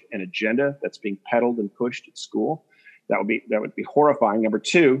garbage and agenda that's being peddled and pushed at school. That would be horrifying. Number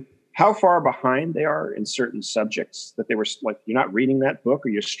two, how far behind they are in certain subjects that they were like, you're not reading that book or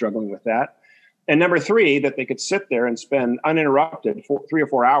you're struggling with that. And number three, that they could sit there and spend uninterrupted for 3 or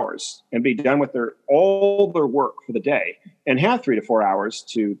 4 hours and be done with all their work for the day and have 3 to 4 hours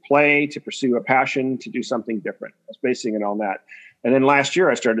to play, to pursue a passion, to do something different. I was basing it on that. And then last year,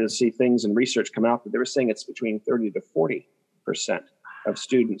 I started to see things in research come out that they were saying it's between 30 to 40% of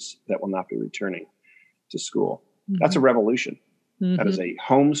students that will not be returning to school. That's a revolution. That is a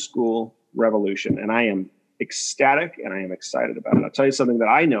homeschool revolution. And I am ecstatic and I am excited about it. I'll tell you something that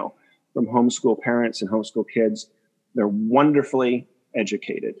I know from homeschool parents and homeschool kids. They're wonderfully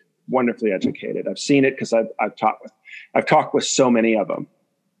educated. I've seen it because I've talked with so many of them,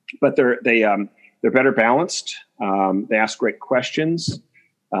 but they're better balanced. They ask great questions.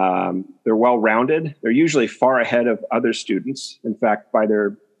 They're well-rounded. They're usually far ahead of other students. In fact, by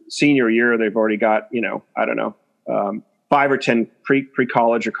their senior year, they've already got, 5 or 10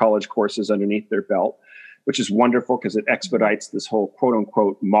 pre-college or college courses underneath their belt, which is wonderful because it expedites this whole quote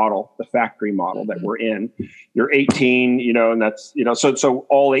unquote model, the factory model that we're in. You're 18, and that's, so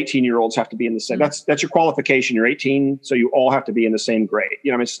all 18-year-olds have to be in the same, that's your qualification. You're 18. So you all have to be in the same grade.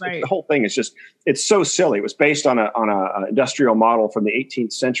 The whole thing is just, it's so silly. It was based on a industrial model from the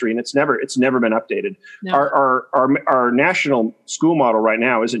 18th century, and it's never been updated. No. Our national school model right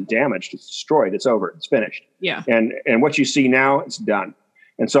now isn't damaged. It's destroyed. It's over. It's finished. Yeah. And what you see now, it's done.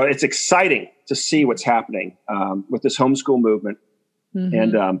 And so it's exciting to see what's happening with this homeschool movement.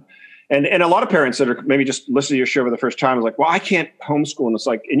 And a lot of parents that are maybe just listening to your show for the first time is like, well, I can't homeschool. And it's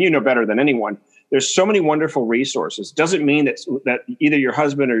like, and you know better than anyone, there's so many wonderful resources. Doesn't mean that either your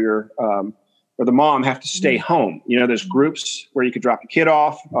husband or or the mom have to stay home. There's groups where you could drop a kid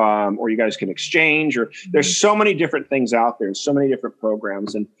off, or you guys can exchange, or there's so many different things out there, and so many different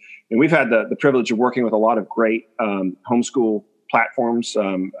programs. And we've had the privilege of working with a lot of great homeschool platforms.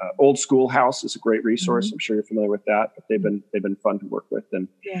 Old Schoolhouse is a great resource. I'm sure you're familiar with that, but they've been fun to work with. And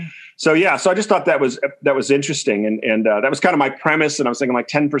so I just thought that was interesting. And that was kind of my premise. And I was thinking like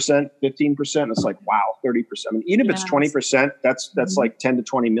 10%, 15%. It's like, wow, 30%. I mean, even if it's 20%, that's like 10 to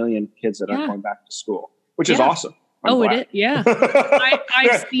 20 million kids that are going back to school, which is awesome. It is. Yeah.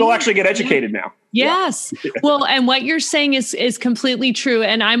 They'll actually get educated now. Yes. Yeah. Well, and what you're saying is completely true.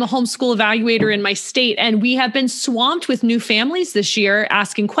 And I'm a homeschool evaluator in my state, and we have been swamped with new families this year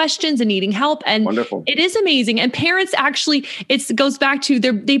asking questions and needing help. And wonderful. It is amazing. And parents actually, it goes back to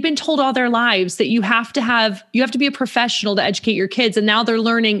they've been told all their lives that you have to be a professional to educate your kids. And now they're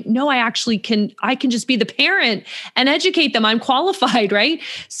learning, no, I can just be the parent and educate them. I'm qualified. Right.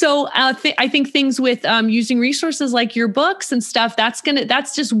 So I think things with using resources like your books and stuff, that's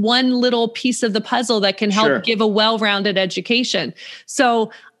just one little piece of the the puzzle that can help give a well-rounded education.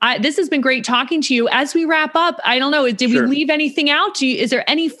 So this has been great talking to you. As we wrap up, I don't know, did we leave anything out? Is there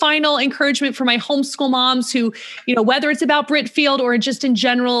any final encouragement for my homeschool moms who, whether it's about Britfield or just in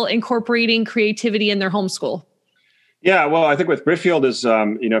general, incorporating creativity in their homeschool? Yeah, well, I think with Britfield is,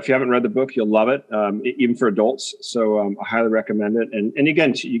 if you haven't read the book, you'll love it, even for adults. So I highly recommend it. And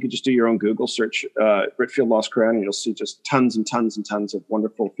again, you could just do your own Google search, Britfield Lost Crown, and you'll see just tons and tons and tons of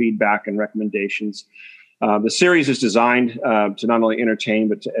wonderful feedback and recommendations. The series is designed to not only entertain,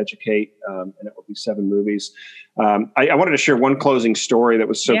 but to educate, and it will be 7 movies. I wanted to share one closing story that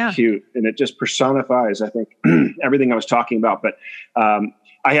was so cute, and it just personifies, I think, everything I was talking about. But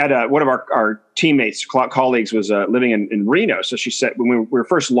I had one of our teammates, colleagues, was living in Reno. So she said, when we were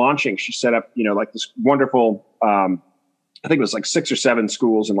first launching, she set up, like this wonderful, I think it was like 6 or 7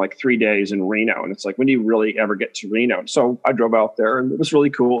 schools in like 3 days in Reno. And it's like, when do you really ever get to Reno? So I drove out there, and it was really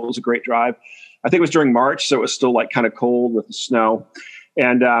cool. It was a great drive. I think it was during March, so it was still like kind of cold with the snow.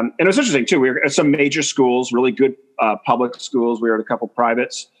 And it was interesting too. We were at some major schools, really good public schools. We were at a couple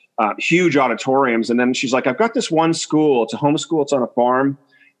privates, huge auditoriums. And then she's like, I've got this one school. It's a homeschool. It's on a farm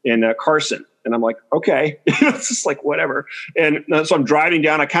in Carson. And I'm like, okay, it's just like, whatever. And so I'm driving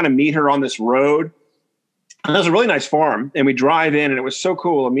down, I kind of meet her on this road. And it was a really nice farm, and we drive in, and it was so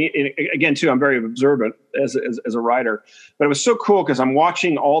cool. I mean, again, too, I'm very observant as a writer, but it was so cool because I'm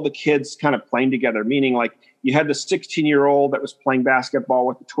watching all the kids kind of playing together, meaning like you had the 16-year-old that was playing basketball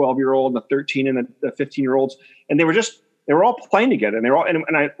with the 12-year-old, the 13 and the 15-year-olds. And they were all playing together. And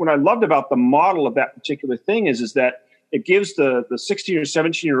what I loved about the model of that particular thing is that it gives the 16 or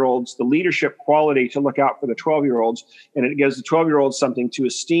 17-year-olds the leadership quality to look out for the 12-year-olds, and it gives the 12-year-olds something to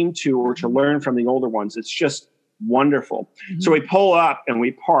esteem to or to learn from the older ones. It's just wonderful. Mm-hmm. So we pull up and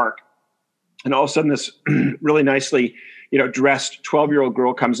we park, and all of a sudden this really nicely, dressed 12-year-old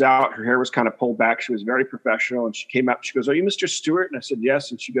girl comes out. Her hair was kind of pulled back. She was very professional, and she came up. She goes, "Are you Mr. Stewart?" And I said,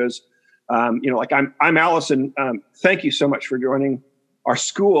 "Yes." And she goes, "I'm Allison. Thank you so much for joining our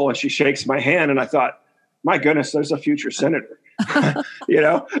school." And she shakes my hand, and I thought, my goodness, there's a future senator,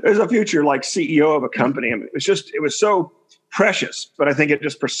 there's a future like CEO of a company. I mean, it was so precious, but I think it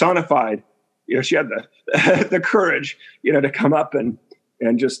just personified, she had the courage, to come up and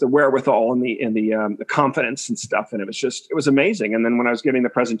just the wherewithal and the confidence and stuff. And it was amazing. And then when I was giving the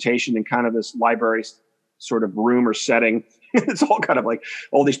presentation in kind of this library sort of room or setting, it's all kind of like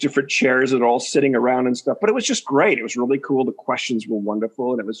all these different chairs that are all sitting around and stuff, but it was just great. It was really cool. The questions were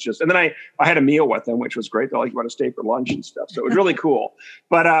wonderful. And it was just, and then I had a meal with them, which was great. They're like, "You want to stay for lunch and stuff?" So it was really cool.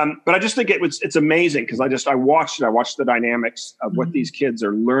 But I just think it's amazing because I watched the dynamics of what these kids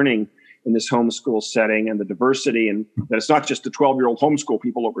are learning in this homeschool setting and the diversity, and that it's not just the 12-year-old homeschool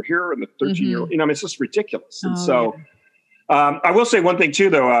people over here and the 13-year-old, it's just ridiculous. And I will say one thing too,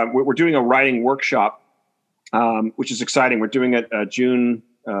 though, we're doing a writing workshop, which is exciting. We're doing it June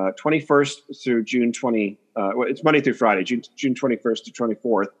 21st through June 20. It's Monday through Friday, June 21st to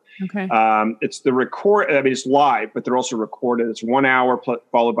 24th. Okay. It's the record. I mean, it's live, but they're also recorded. It's 1 hour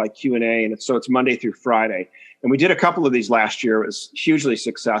followed by Q&A, and it's Monday through Friday. And we did a couple of these last year. It was hugely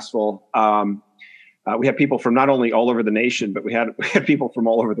successful. We had people from not only all over the nation, but we had people from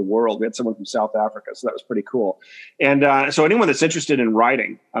all over the world. We had someone from South Africa, so that was pretty cool. And so anyone that's interested in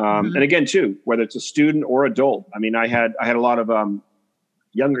writing, and again too, whether it's a student or adult, I mean, I had a lot of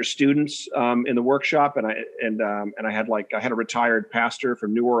younger students in the workshop, and I had a retired pastor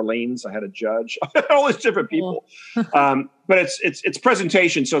from New Orleans. I had a judge, all these different people. But it's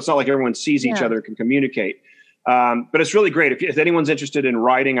presentation, so it's not like everyone sees each other, can communicate. But it's really great. If anyone's interested in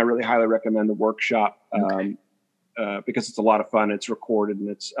writing, I really highly recommend the workshop because it's a lot of fun. It's recorded, and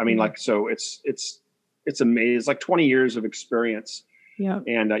it's amazing. It's like 20 years of experience,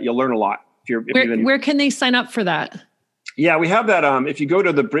 and you'll learn a lot. Where can they sign up for that? Yeah, we have that. If you go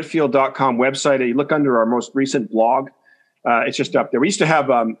to the Britfield.com website and you look under our most recent blog, it's just up there. We used to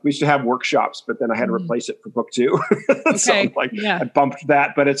have workshops, but then I had to replace it for book 2. So I bumped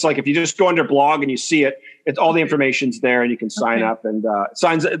that. But it's like if you just go under blog and you see it, it's all the information's there, and you can sign up, and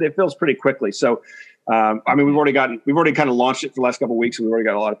it fills pretty quickly. So I mean, we've already kind of launched it for the last couple of weeks, and we've already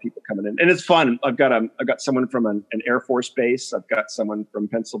got a lot of people coming in, and it's fun. I've got someone from an Air Force base. I've got someone from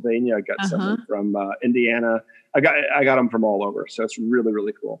Pennsylvania. I've got someone from Indiana. I got them from all over. So it's really,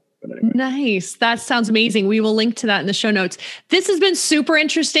 really cool. But anyway. Nice. That sounds amazing. We will link to that in the show notes. This has been super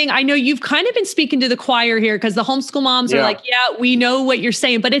interesting. I know you've kind of been speaking to the choir here because the homeschool moms are like, yeah, we know what you're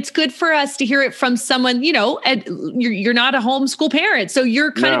saying, but it's good for us to hear it from someone, you're not a homeschool parent. So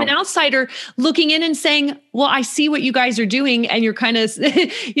you're kind of an outsider looking in and saying, well, I see what you guys are doing, and you're kind of,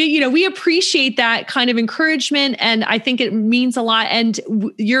 we appreciate that kind of encouragement. And I think it means a lot. And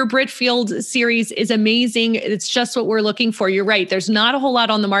your Britfield series is amazing. It's just what we're looking for. You're right. There's not a whole lot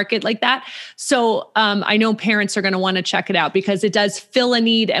on the market like that. So I know parents are going to want to check it out because it does fill a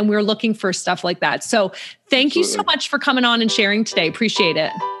need, and we're looking for stuff like that. So thank you so much for coming on and sharing today. Appreciate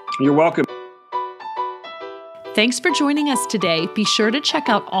it. You're welcome. Thanks for joining us today. Be sure to check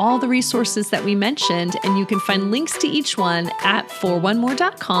out all the resources that we mentioned, and you can find links to each one at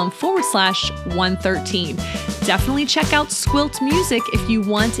foronmore.com/113. Definitely check out Squilt Music if you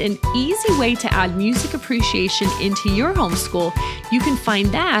want an easy way to add music appreciation into your homeschool. You can find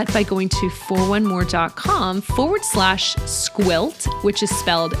that by going to foronmore.com/squilt, which is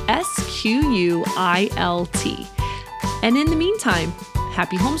spelled SQUILT. And in the meantime,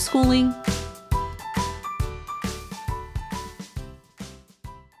 happy homeschooling.